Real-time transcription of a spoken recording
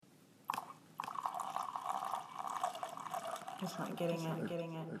It's not getting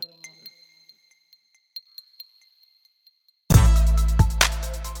it.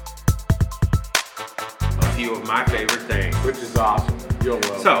 A few of my favorite things. Which is awesome. You'll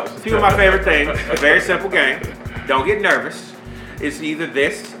love So, a few of my favorite things. A very simple game. Don't get nervous. It's either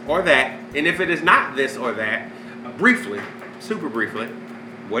this or that. And if it is not this or that, briefly, super briefly,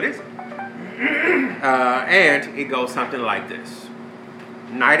 what is it? And it goes something like this.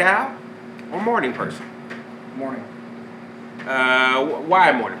 Night owl or morning person? Morning. Why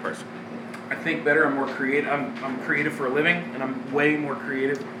a morning person? I think better. I'm more creative. I'm creative for a living, and I'm way more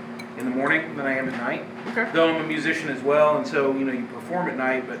creative in the morning than I am at night. Okay. Though I'm a musician as well, and so you perform at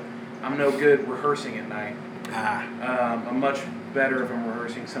night, but I'm no good rehearsing at night. I'm much better if I'm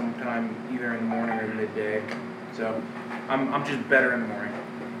rehearsing sometime either in the morning or midday. So I'm just better in the morning.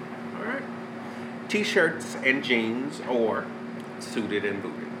 All right. T-shirts and jeans or suited and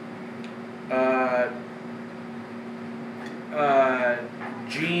booted?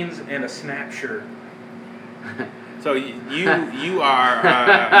 Jeans and a snap shirt. So you are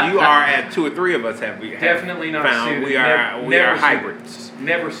at two or three of us have Definitely not found suited. we are hybrids.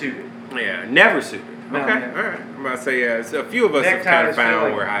 Never suited. Yeah, never suited. No, Okay, never. all right. I'm about to say so a few of us have kind of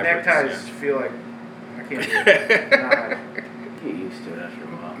found we're hybrids. Neckties feel like I can't do it. Not Get used to it after a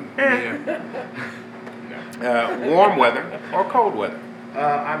while. Warm weather or cold weather?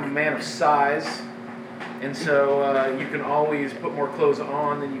 I'm a man of size, and so you can always put more clothes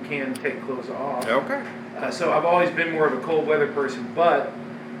on than you can take clothes off. Okay. So I've always been more of a cold weather person, but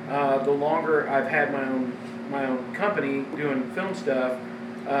the longer I've had my own company doing film stuff,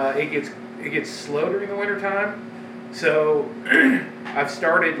 it gets slow during the winter time. So I've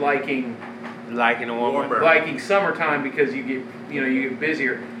started liking a warmer. liking summertime because you get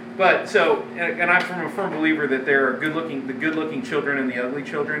busier. But so and I'm from a firm believer that there are the good looking children and the ugly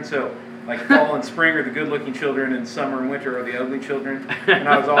children. So like fall and spring are the good looking children, and summer and winter are the ugly children. And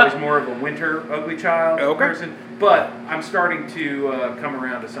I was always more of a winter ugly child person. But I'm starting to come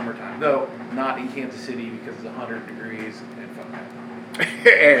around to summertime, though not in Kansas City because it's 100 degrees and fuck that.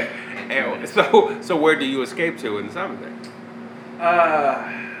 and so where do you escape to in the summer then?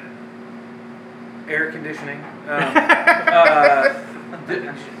 Air conditioning.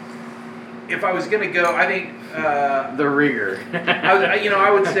 If I was going to go, I think The rigor. I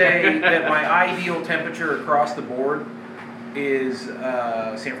would say that my ideal temperature across the board is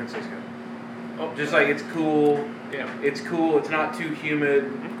San Francisco. Just like it's cool. Yeah. It's cool. It's not too humid.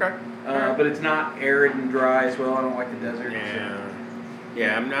 Okay. But it's not arid and dry as well. I don't like the desert. Yeah.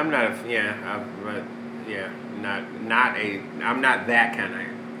 Yeah, I'm not that kind of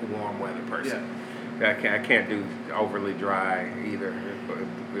warm weather person. Yeah. I can't do overly dry either.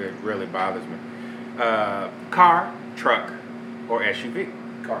 It really bothers me. Car, truck, or SUV?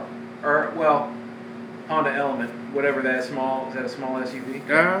 Car. Or, well, Honda Element, whatever that is. Is that a small SUV? It's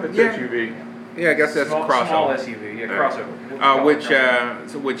Yeah. SUV. Yeah, I guess that's small, a crossover. Small SUV, yeah,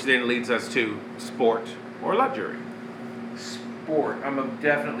 crossover. Which then leads us to sport or luxury. Sport. I'm a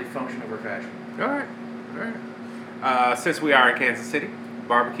definitely function over fashion. All right. Since we are in Kansas City,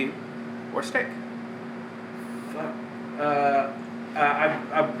 barbecue or steak? Fuck.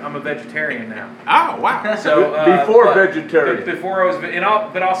 I'm a vegetarian now. Oh wow! So Before vegetarian. Before I was,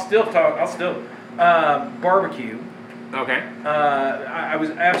 I'll still talk. Barbecue. Okay. I was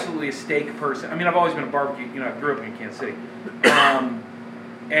absolutely a steak person. I mean, I've always been a barbecue. I grew up in Kansas City,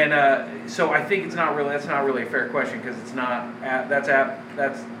 so I think that's not really a fair question because it's not. That's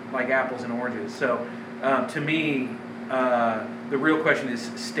like apples and oranges. So to me, the real question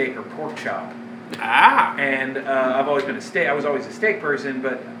is steak or pork chop. Ah. And I've always been I was always a steak person,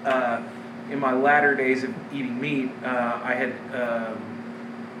 but in my latter days of eating meat, I had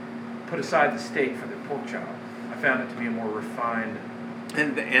put aside the steak for the pork chop. I found it to be a more refined.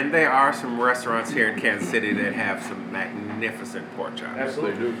 And there are some restaurants here in Kansas City that have some magnificent pork chops.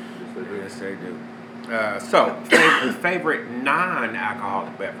 Absolutely. Yes, they do. Yes, they do. So, favorite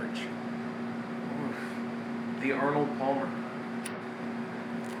non-alcoholic beverage? The Arnold Palmer.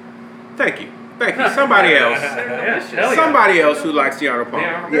 Thank you. Somebody else. Somebody else who likes the Arnold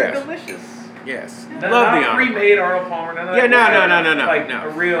Palmer. They're Yes. delicious. Yes. Love Love the Arnold. pre-made Arnold Palmer. None of Yeah, that no. Like No. a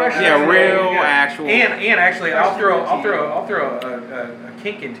real, Actual. And actually, I'll throw a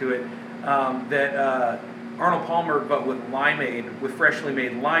kink into it. That Arnold Palmer, but with freshly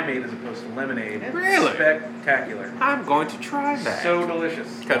made limeade as opposed to lemonade. Really? Spectacular. I'm going to try that. So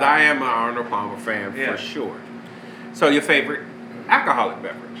delicious. Because I am an Arnold Palmer fan for sure. So your favorite alcoholic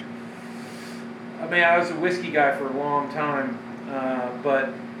beverage? I mean, I was a whiskey guy for a long time, but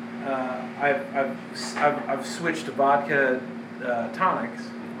I've switched to vodka tonics,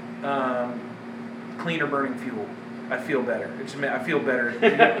 cleaner burning fuel. I feel better. I feel better.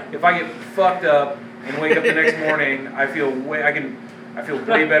 If I get fucked up and wake up the next morning, I feel way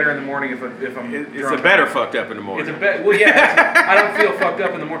better in the morning if I'm It's drunk. a better fucked up in the morning. Well, yeah. I don't feel fucked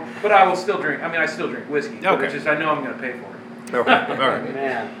up in the morning, but I will still drink. I mean, I still drink whiskey. But Okay. it's just I know I'm going to pay for it. Okay. All right.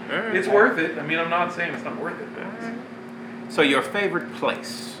 Man. All right. It's worth it. I mean, I'm not saying it's not worth it. But So your favorite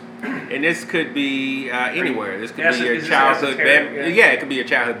place, and this could be anywhere. This could be your Is this childhood esoteric? bedroom. Yeah, it could be your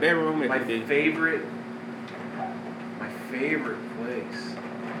childhood bedroom. It my could be. favorite place.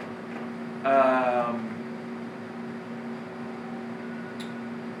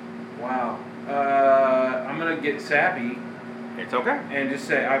 Wow. I'm gonna get sappy It's okay. and just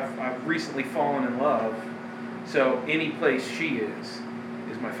say I've recently fallen in love. So any place she is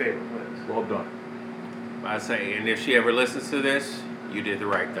my favorite place. Well done. I say, and if she ever listens to this, you did the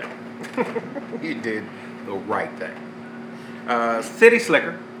right thing. You did the right thing. City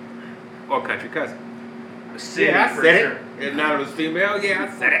slicker or country cousin? City, Yeah, I for said sure. it. If not, it was female. Yeah,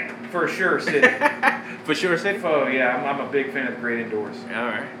 I said it. For sure, city. For sure, city. Oh yeah, I'm a big fan of the great indoors. All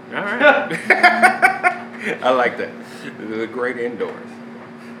right. I like that. The great indoors.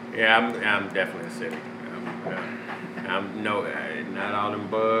 Yeah, I'm definitely a city. I'm not all them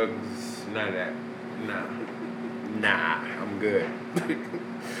bugs, none of that. Nah, I'm good.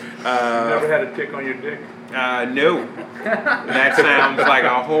 Never had a tick on your dick? No. That sounds like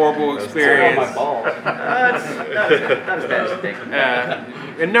a horrible experience. On my balls. That's not as bad as you think.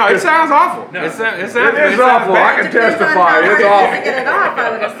 No, it sounds awful. No. It sounds It is awful. I can Depends on testify. how hard It's it is to awful. get it off, I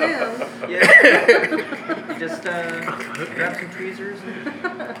would assume. Yeah. Just grab some tweezers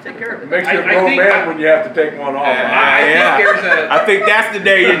and take care of it. Makes you a I grown think man I- when you have to take one off. I think there's a. I think that's the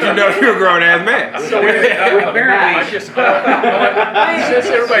day that you know you're a grown ass man. So apparently, Since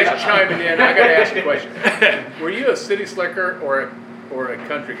everybody's chiming in, I gotta ask you a question. Were you a city slicker or a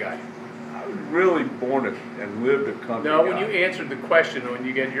country guy? I was really born and lived a country No, when guy. you answered the question, when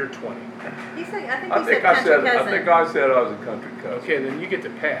you get your 20. He said, I think I he think said I country said cousin. I said I was a country cousin. Okay, then you get to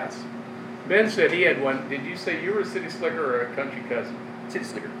pass. Ben said he had one. Did you say you were a city slicker or a country cousin? City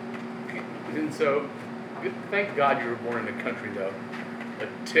slicker. And so, thank God you were born in the country, though. A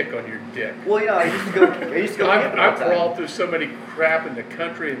tick on your dick. Well, yeah, I used to go camping all I the time. crawled through so many crap in the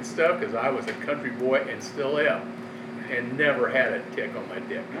country and stuff because I was a country boy and still am, and never had a tick on my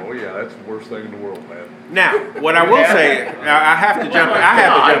dick. Oh yeah, that's the worst thing in the world, man. Now, what I will say, I have to jump. I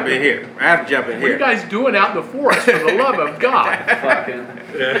have to jump in here. I have to jump in What are you here. guys doing out in the forest? For the love of God! Fucking.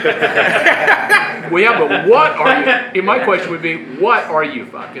 Well, yeah, but what are you? And my question would be, what are you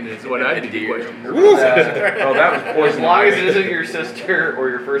fucking? Is what I'd be the question. Oh, that was As poison. long as it isn't your sister or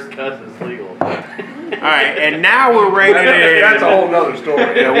your first cousin, it's legal. All right, and now we're rating it in. That's a whole nother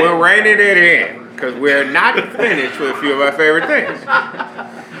story. Yeah, we're rating it in because we're not finished with a few of our favorite things.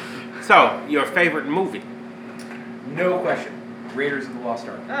 So, your favorite movie? no question, Raiders of the Lost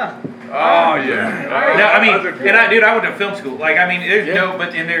Ark. Ah, Oh yeah. No, I mean, That's a- and I went to film school. Like, I mean, there's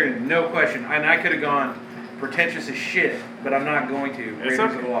no question. And I could have gone pretentious as shit, but I'm not going to. Raiders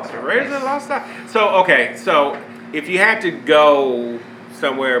of the Lost Ark. Raiders of the Lost Ark. So, okay, so if you had to go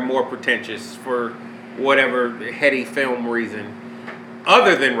somewhere more pretentious for whatever heady film reason,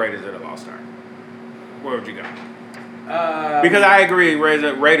 other than Raiders of the Lost Ark, where would you go? Because I agree, Raiders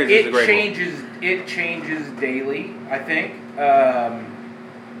is a great movie. It changes daily. I think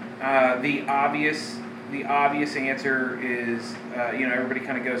the obvious answer is everybody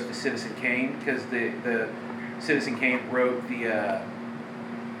kind of goes to Citizen Kane because the Citizen Kane wrote the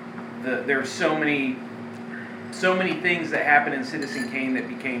there are so many things that happen in Citizen Kane that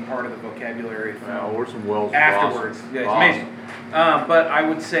became part of the vocabulary Or some Wells. afterwards. Awesome. Yeah, it's Awesome. amazing. But I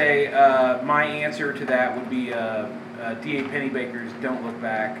would say my answer to that would be D.A. Pennybaker's "Don't Look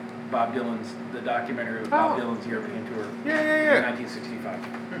Back," the documentary of Bob Dylan's European tour in 1965.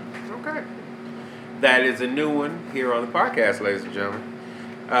 Okay. That is a new one here on the podcast, ladies and gentlemen.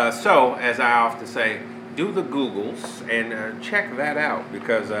 So, as I often say, do the Googles and check that out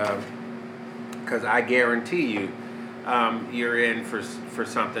because I guarantee you you're in for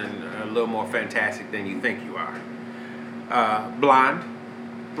something a little more fantastic than you think you are. Blonde,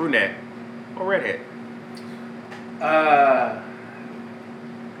 brunette, or redhead?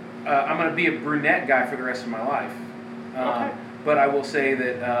 I'm going to be a brunette guy for the rest of my life. Okay. But I will say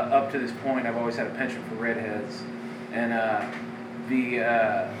that up to this point, I've always had a penchant for redheads. And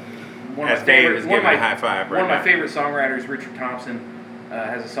one of As my Dave favorite, is one of giving my, a high five right one of my now. favorite songwriters, Richard Thompson,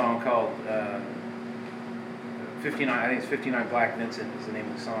 has a song called 59. I think it's 59 Black Vincent is the name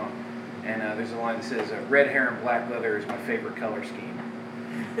of the song. And there's a line that says, "Red hair and black leather is my favorite color scheme."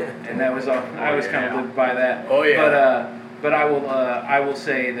 And that was all. I always kind of lived by that. Oh, yeah. But I will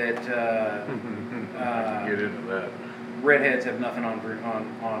say that Get into that. redheads have nothing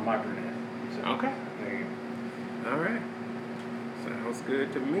on my brunette. So, Okay. there you All right. Sounds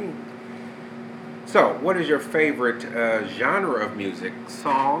good to me. So, what is your favorite genre of music,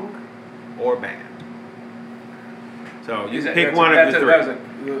 song or band? So you can pick one of the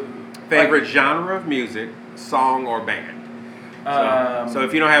three. Favorite genre of music, song or band. So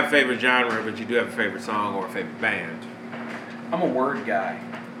if you don't have a favorite genre, but you do have a favorite song or a favorite band. I'm a word guy.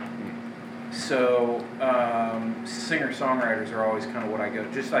 So singer-songwriters are always kind of what I go.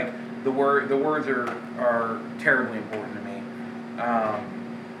 Just like the words are terribly important to me.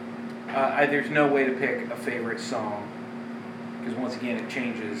 There's no way to pick a favorite song because once again it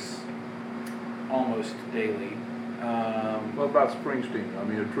changes almost daily. What about Springsteen? I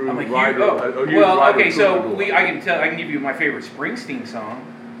mean, a true I'm a huge, writer. so I can give you my favorite Springsteen song,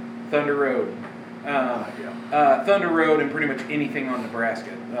 Thunder Road. Thunder Road and pretty much anything on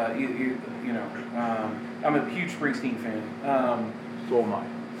Nebraska. I'm a huge Springsteen fan. So am I.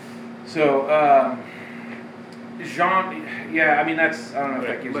 So genre, yeah, I mean I don't know if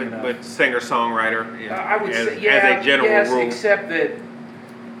that gives you enough. But singer-songwriter, I would say, as a general yes, rule. except that,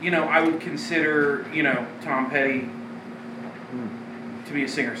 I would consider, Tom Petty to be a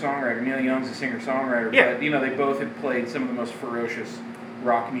singer-songwriter. Neil Young's a singer-songwriter, Yeah. but, they both have played some of the most ferocious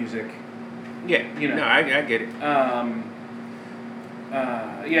rock music. Yeah, no, I get it.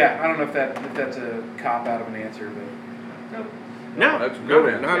 Yeah, I don't know if that's a cop-out of an answer, but... No, that's a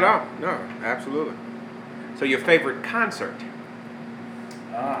good answer. No, absolutely. So your favorite concert?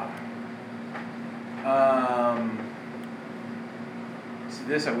 So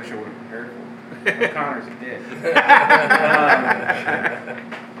this I wish I would have prepared for. Connor's a dick.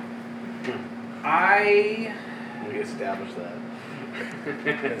 We established that.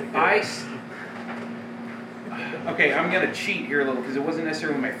 Okay, I'm gonna cheat here a little because it wasn't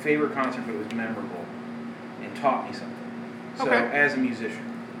necessarily my favorite concert, but it was memorable and taught me something. So Okay. as a musician,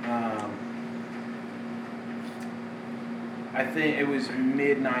 I think it was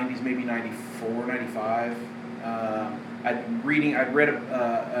mid '90s, maybe '94, '95. I'd read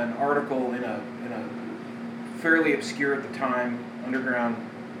an article in a fairly obscure at the time underground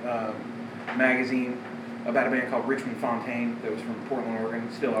magazine about a band called Richmond Fontaine that was from Portland, Oregon,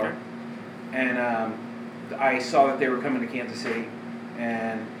 still are. And I saw that they were coming to Kansas City,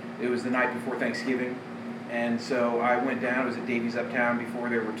 and it was the night before Thanksgiving. And so I went down. It was at Davies Uptown before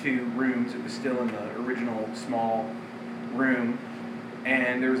there were 2 rooms. It was still in the original small room.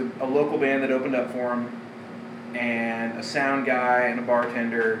 And there was a local band that opened up for them, and a sound guy and a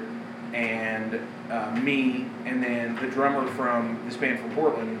bartender, and me, and then the drummer from this band from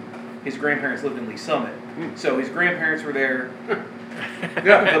Portland. His grandparents lived in Lee Summit. So his grandparents were there.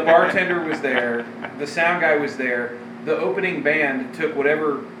 The bartender was there. The sound guy was there. The opening band took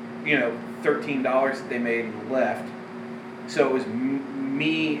whatever, $13 that they made and left. So it was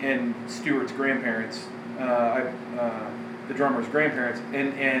me and Stuart's grandparents, the drummer's grandparents,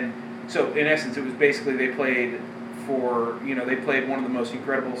 and so in essence it was basically they played one of the most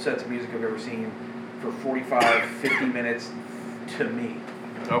incredible sets of music I've ever seen for 45, 50 minutes to me.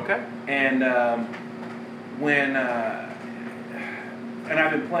 Okay. And and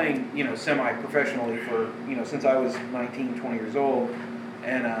I've been playing, semi-professionally for, since I was 19, 20 years old.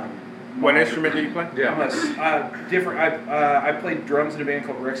 And What instrument do you play? I played drums in a band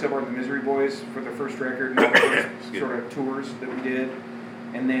called Rex Hubbard and the Misery Boys for their first record and all the first sort of tours that we did.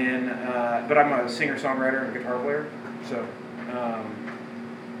 And then, but I'm a singer-songwriter and a guitar player. So,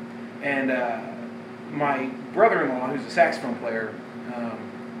 my brother-in-law, who's a saxophone player,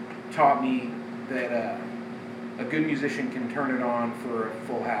 taught me that a good musician can turn it on for a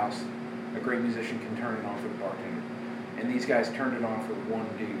full house. A great musician can turn it on for the bartender. And these guys turned it on for one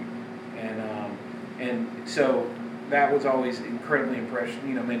dude. And so that was always made an incredible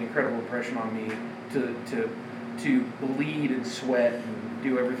impression on me to bleed and sweat and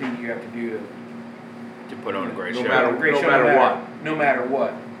do everything you have to do To put on a great No show. matter No matter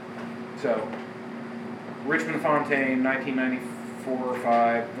what. So, Richmond Fontaine, 1994 or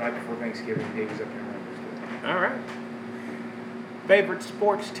 5, night before Thanksgiving, Davies Uptown. All right. Favorite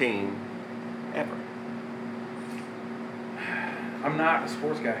sports team ever? I'm not a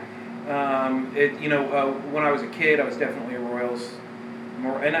sports guy. When I was a kid, I was definitely a Royals.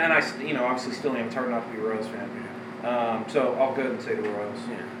 And I obviously still am. It's hard not to be a Royals fan. So I'll go ahead and say the Royals.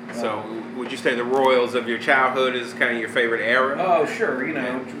 Yeah. So would you say the Royals of your childhood is kind of your favorite era? Oh, sure.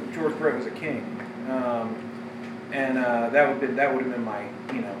 George Brett was a king, and that would have been my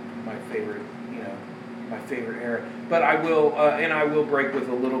my favorite my favorite era. But I will break with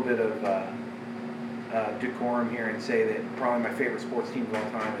a little bit of decorum here and say that probably my favorite sports team of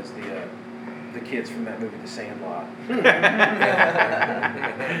all time is the kids from that movie, The Sandlot.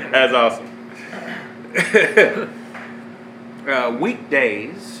 That's awesome.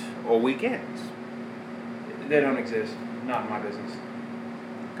 Weekdays or weekends? They don't exist. Not in my business.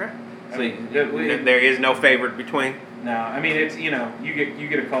 Okay. I So mean, there is no favorite between? No, I mean it's you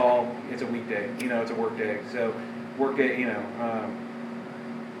get a call. It's a weekday. It's a work day. So work day.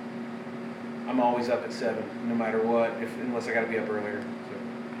 I'm always up at 7, no matter what, unless I got to be up earlier.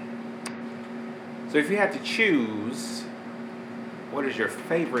 So if you had to choose, what is your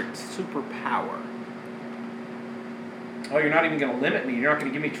favorite superpower? Oh, you're not even going to limit me. You're not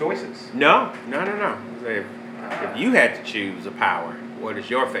going to give me choices. No. If you had to choose a power, what is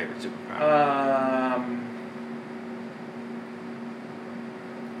your favorite superpower?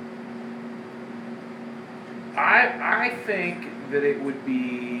 I think that it would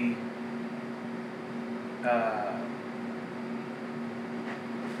be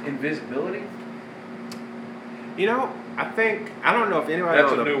invisibility. I don't know if anybody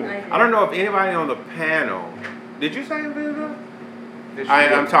That's on a the new one. I don't know if anybody on the panel. Did you say invisibility? Yes,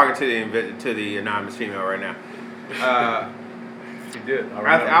 I'm talking to the anonymous female right now. She did.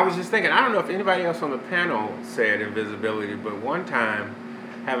 I was just thinking, I don't know if anybody else on the panel said invisibility, but one time,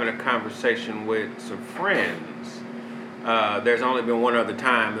 having a conversation with some friends, there's only been one other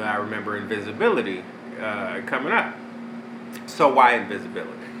time that I remember invisibility coming up. So why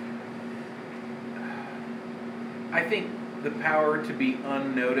invisibility? I think the power to be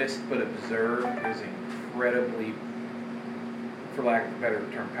unnoticed but observed is incredibly, for lack of a better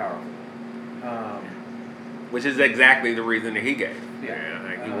term, powerful. Which is exactly the reason that he gave. Yeah.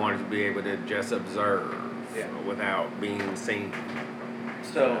 Like he wanted to be able to just observe without being seen.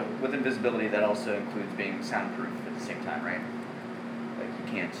 So with invisibility, that also includes being soundproof at the same time, right? Like you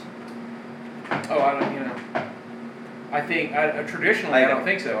can't. Oh, I don't. I think traditionally I don't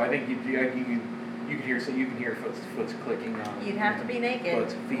think so. I think you can hear foot's clicking on. You'd have to be naked.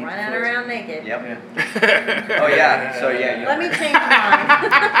 Foot's feet. Running around naked. Yep. Yeah. Oh yeah. So yeah. Let me change mine.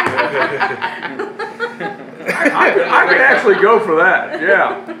 I could actually go for that.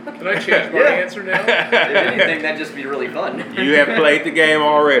 Yeah. Can I change my Yeah. answer now? If anything, that'd just be really fun. You have played the game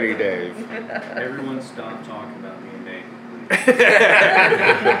already, Dave. Everyone stop talking about being naked.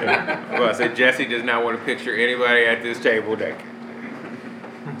 Well, I said Jesse does not want to picture anybody at this table naked.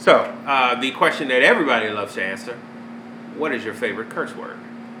 So, the question that everybody loves to answer: what is your favorite curse word?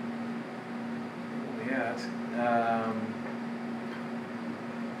 Yeah. It's,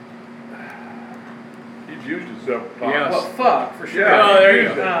 You've used it several times. Yes. well, fuck for sure. Yeah. Oh, there you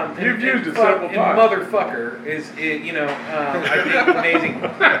go. You've and used it fuck several and times. motherfucker is I think amazing.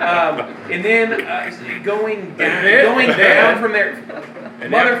 And then going down from there.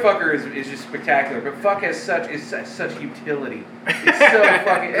 Motherfucker is just spectacular, but fuck has such utility.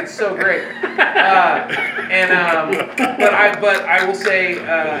 It's so great. But I will say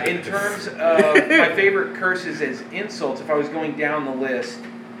in terms of my favorite curses as insults, if I was going down the list,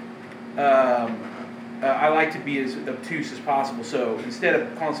 I like to be as obtuse as possible. So instead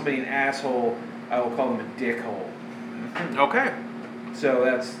of calling somebody an asshole, I will call them a dickhole. Okay. So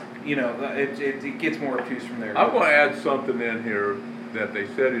that's it gets more obtuse from there. I'm going to add something in here that they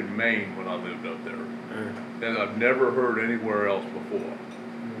said in Maine when I lived up there, that I've never heard anywhere else before.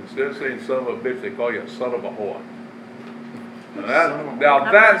 Instead of saying son of a bitch, they call you a son of a whore.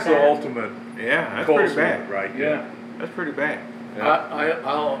 Now that's the ultimate Yeah, that's curse pretty bad. word right Yeah. there. That's pretty bad.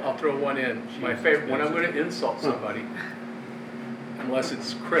 I'll throw one in. My favorite when I'm going to insult somebody, unless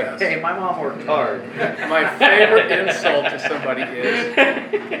it's Chris. Hey, my mom worked hard. My favorite insult to somebody is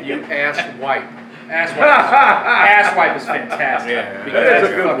you ass wipe. Ass wipe is fantastic. Yeah. Because That is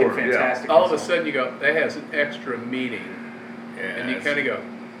that's a good fucking word, yeah. fantastic. All of a sudden you go, that has an extra meaning, and you kind of go,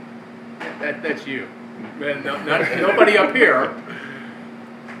 that's you. Man, nobody up here.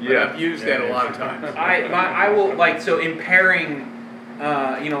 But I've used that a lot of times. I will impairing,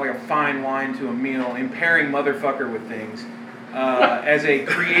 like a fine wine to a meal, impairing motherfucker with things. As a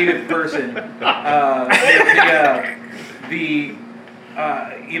creative person, and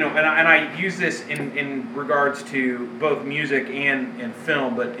I use this in regards to both music and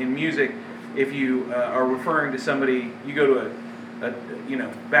film. But in music, if you are referring to somebody, you go to a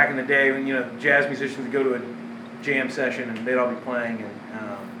back in the day when jazz musicians would go to a jam session and they'd all be playing and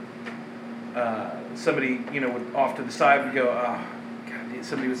somebody would off to the side would go, oh, God,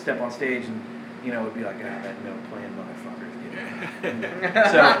 somebody would step on stage and would be like, that playing motherfuckers.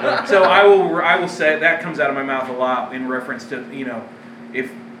 So I will say that comes out of my mouth a lot in reference to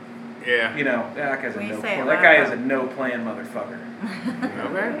if Yeah. You know, that guy's a When you no. say it That guy loud. is a no plan motherfucker.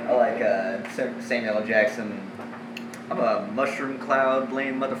 Okay. I like Samuel L. Jackson. I'm a mushroom cloud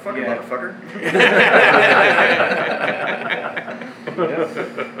laying motherfucker, Yeah. motherfucker.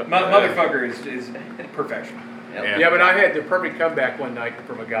 Motherfucker is perfection. Yep. Yeah. Yeah, but I had the perfect comeback one night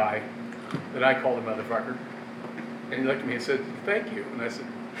from a guy that I called a motherfucker. And he looked at me and said, thank you. And I said,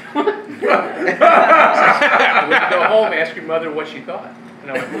 when you go home, ask your mother what she thought.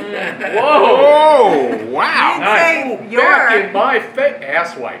 And I went, whoa! Oh, wow. You'd say Back in your. my face.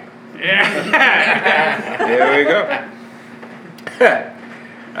 Asswipe. Yeah. There we go.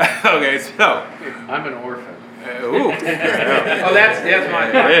 Okay, so. I'm an orphan. Ooh. Oh, that's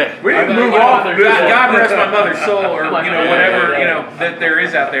my. Yeah. We need to move God, off of this. God rest my mother's soul, or whatever that there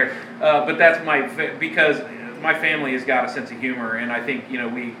is out there. But that's because my family has got a sense of humor, and I think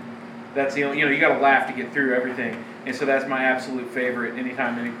that's the only, you got to laugh to get through everything, and so that's my absolute favorite.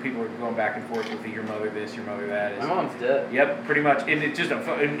 Anytime any people are going back and forth with your mother this, your mother that. My mom's dead. Yep, pretty much, and it's just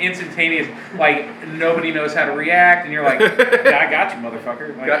an instantaneous, like nobody knows how to react, and you're like, yeah, I got you,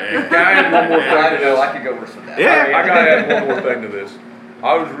 motherfucker. Like, I had one more thing I to know this. I could go worse with that. Yeah. I gotta add one more thing to this.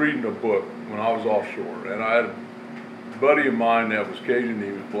 I was reading a book when I was offshore, and I had a buddy of mine that was Cajun.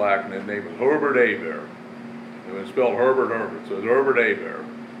 He was black, and his name was Herbert Abear. It was spelled Herbert, so it's Herbert Abear.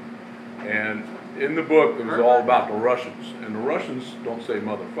 And in the book, it was all about the Russians, and the Russians don't say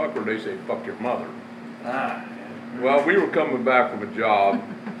motherfucker; they say fuck your mother. Well, we were coming back from a job.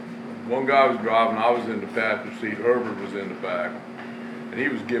 One guy was driving, I was in the passenger seat. Herbert was in the back, and he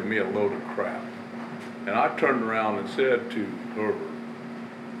was giving me a load of crap. And I turned around and said to Herbert,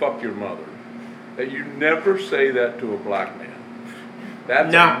 fuck your mother. That you never say that to a black man.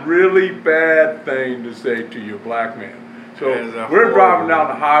 That's a really bad thing to say to your black man. So we're driving down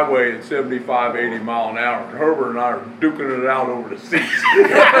the highway at 75, 80 mile an hour, and Herbert and I are duking it out over the seats.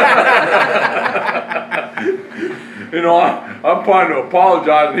 I'm trying to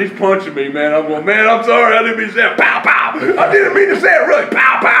apologize, and he's punching me, man. I'm going, man, I'm sorry, I didn't mean to say it. Pow, pow. I didn't mean to say it, really.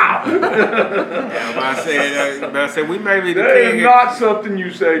 Pow, pow. I said, we may be the That king. is not something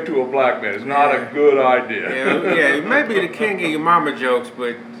you say to a black man. It's not a good idea. Yeah, it may be the king of your mama jokes,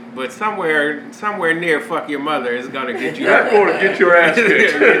 but somewhere near fuck your mother is gonna get you That's hurt. going to get your ass kicked.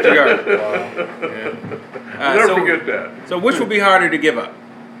 Get you hurt. Never forget that. So which would be harder to give up?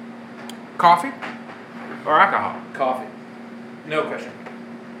 Coffee or alcohol? Coffee, no question.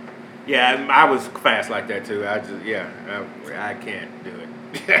 Yeah, I was fast like that too. I can't do it.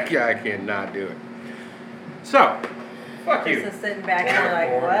 I cannot do it. So, Fuck you. Just sitting back there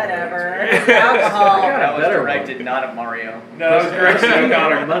like, whatever. Alcohol. That was directed not at Mario. No, that was directed at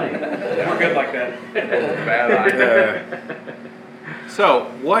O'Connor. Money. We're good like that. Bad idea.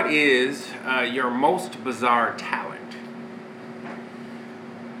 so what is your most bizarre talent?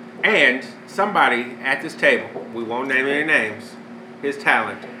 And somebody at this table, we won't name any names, his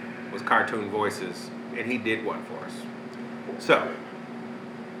talent was cartoon voices, and he did one for us. So,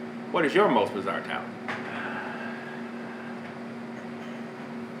 what is your most bizarre talent?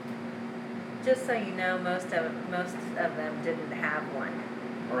 Just so you know, most of them didn't have one.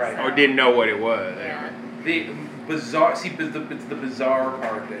 Right. Or didn't know what it was. Yeah. The bizarre, it's the bizarre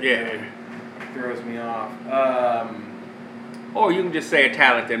part that throws me off. Or you can just say a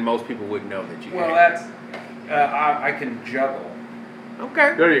talent that most people wouldn't know that you Well, had. that's I can juggle.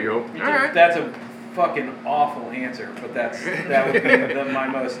 Okay. There you go. All right. That's a fucking awful answer, but that would be my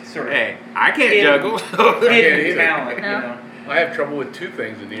most sort of Hey, I can't juggle. hidden either. talent. No. You know. I have trouble with two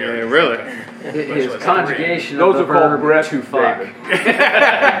things in the Yeah, area. really. His conjugation Those of the are called verb breath, to fuck. David.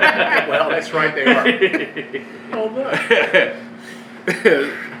 Well, that's right, they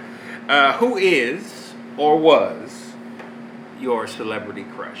are. Who is or was your celebrity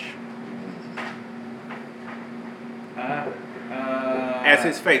crush? As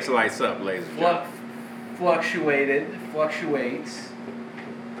his face lights up, ladies and gentlemen. Fluctuates.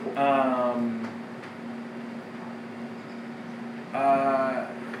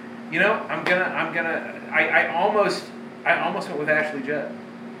 I almost went with Ashley Judd.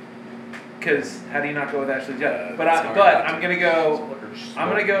 Because how do you not go with Ashley Judd? I'm gonna go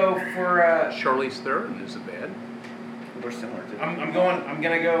for. Charlize Theron isn't bad. We're similar too. I'm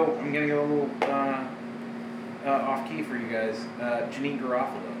gonna go a little off key for you guys. Janine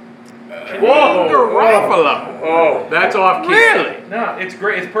Garofalo. Whoa! Garofalo. Oh, That's off key. Really? No, it's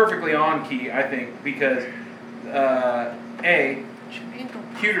great. It's perfectly on key, I think, because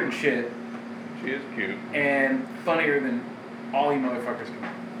cuter than shit she is cute. and funnier than all you motherfuckers can.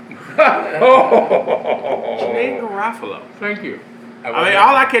 Janine Garofalo. Thank you. I mean,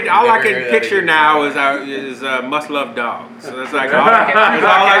 all I can picture now is Must Love Dogs. So that's like all I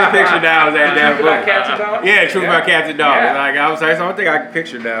can picture now is that damn Truth About movie. Cats and Dogs? Yeah, Truth About Cats and Dogs. Yeah. Like that's the only thing I can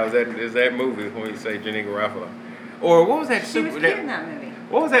picture now is that movie when you say Janeane Garofalo. Or what was that? She was cute in that movie.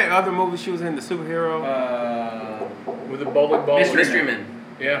 What was that other movie she was in? The superhero? With the bowling ball. Mystery Men.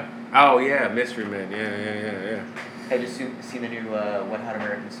 Yeah. Oh yeah, Mystery Men. Yeah. Have you seen the new Wet Hot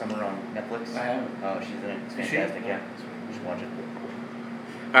American Summer on Netflix? I haven't. Oh, she's in it. It's Is she? fantastic. Yeah, you should watch it.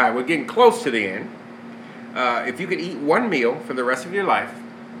 All right, we're getting close to the end. If you could eat one meal for the rest of your life,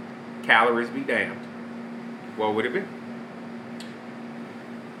 calories be damned, what would it be?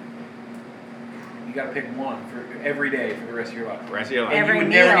 You got to pick one for every day for the rest of your life. Rest of your life. Every you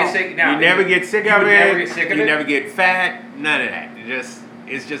would never meal. get sick. Now, You never get sick you of would it. never get sick of You it? never get fat. None of that.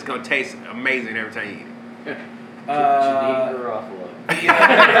 It's just gonna taste amazing every time you eat it. Janine Garofalo.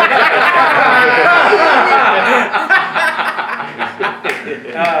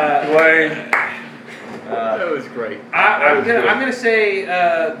 Wayne. That was great. I'm gonna say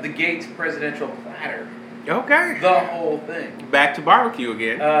the Gates presidential platter. Okay. The whole thing. Back to barbecue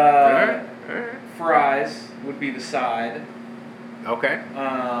again. All Uh, right. Fries would be the side. Okay.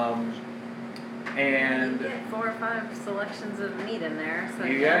 And You get 4 or 5 selections of meat in there. So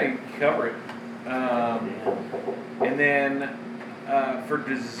you gotta cover it. And then for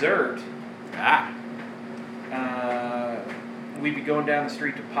dessert, we'd be going down the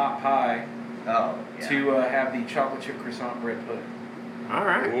street to Pot Pie Oh, yeah. to have the chocolate chip croissant bread pudding. All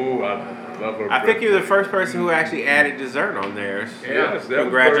right. Ooh, I love her. I think you're the first person who actually added dessert on theirs. Yes, that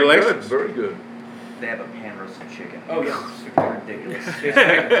Congratulations. was very good. They have a pan roasted chicken. Oh, yeah. It's ridiculous. It's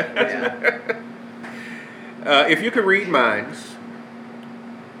great. Yeah. If you could read minds,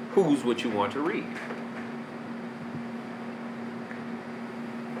 whose would you want to read?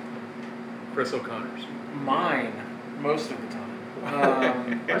 Chris O'Connor's. Mine, most of the time.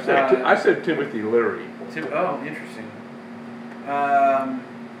 I said Timothy Leary. Oh, interesting.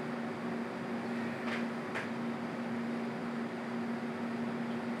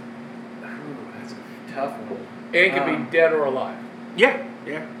 That's a tough one. And can be dead or alive. Yeah.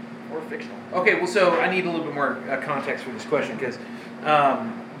 Or fictional. Okay, well, so I need a little bit more context for this question because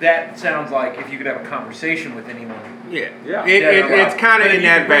that sounds like if you could have a conversation with anyone. Yeah. Yeah. It's kind of But in you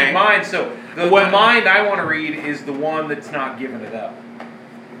that could read vein. Mind, so the mind I want to read is the one that's not giving it up.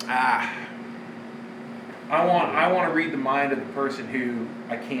 I want to read the mind of the person who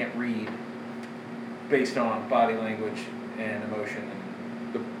I can't read based on body language and emotion.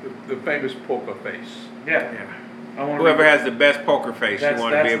 The famous poker face. Yeah. I want Whoever has the best poker face, you that's,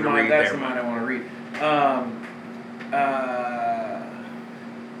 want to be that's able the to mind, read That's their the mind mind. I want to read.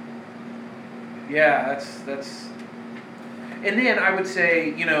 Yeah, that's. And then I would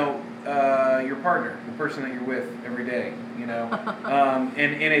say, your partner, the person that you're with every day,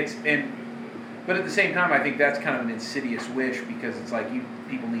 but at the same time, I think that's kind of an insidious wish because it's like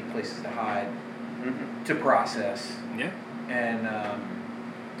people need places to hide, to process, Yeah. and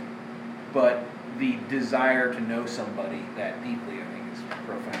but the desire to know somebody that deeply, I think, is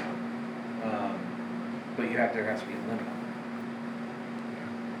profound. But there has to be a limit on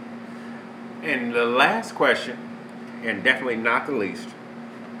it. And the last question, and definitely not the least.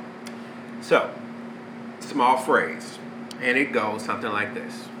 So, small phrase, and it goes something like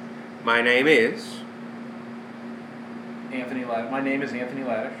this. My name is, Anthony Laddish. My name is Anthony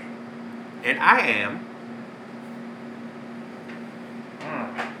Laddish. and I am,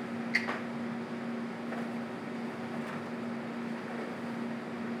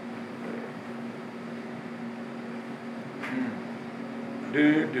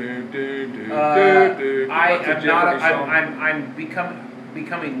 I'm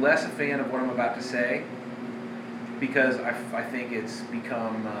becoming less a fan of what I'm about to say because I think it's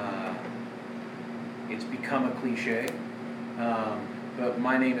become a cliche. But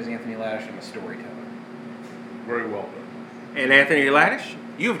my name is Anthony Laddish. I'm a storyteller. Very well done. and Anthony Laddish,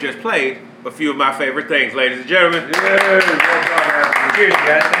 you've just played a few of my favorite things, ladies and gentlemen. Yes, well done, Anthony. Cheers,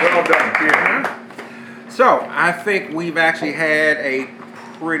 guys. Well done. Cheers. So, I think we've actually had a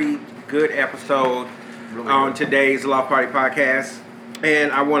pretty good episode on today's Loft Party podcast.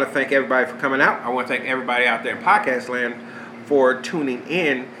 And I want to thank everybody for coming out. I want to thank everybody out there in podcast land for tuning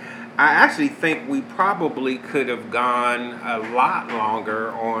in. I actually think we probably could have gone a lot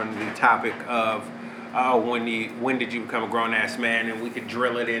longer on the topic of when did you become a grown-ass man, and we could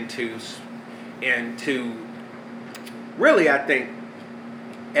drill it into really, I think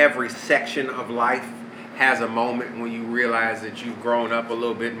every section of life has a moment when you realize that you've grown up a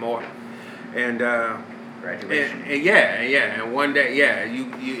little bit more. And Graduation. and one day,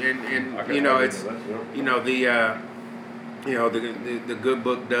 it's you know, the good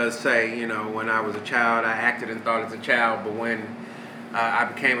book does say, you know, when I was a child, I acted and thought as a child, but when I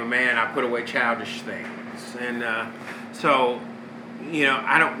became a man, I put away childish things. And so, you know,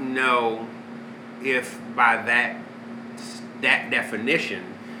 I don't know if by that definition,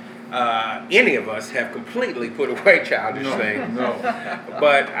 any of us have completely put away childish things. No.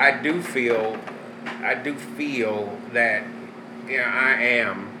 But I do feel that, you know, I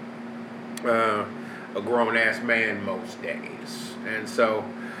am a grown-ass man most days. And so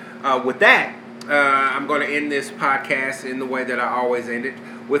with that, I'm going to end this podcast in the way that I always end it,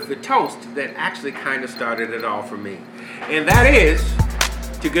 with the toast that actually kind of started it all for me. And that is,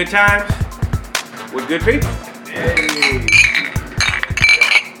 to good times with good people. Hey.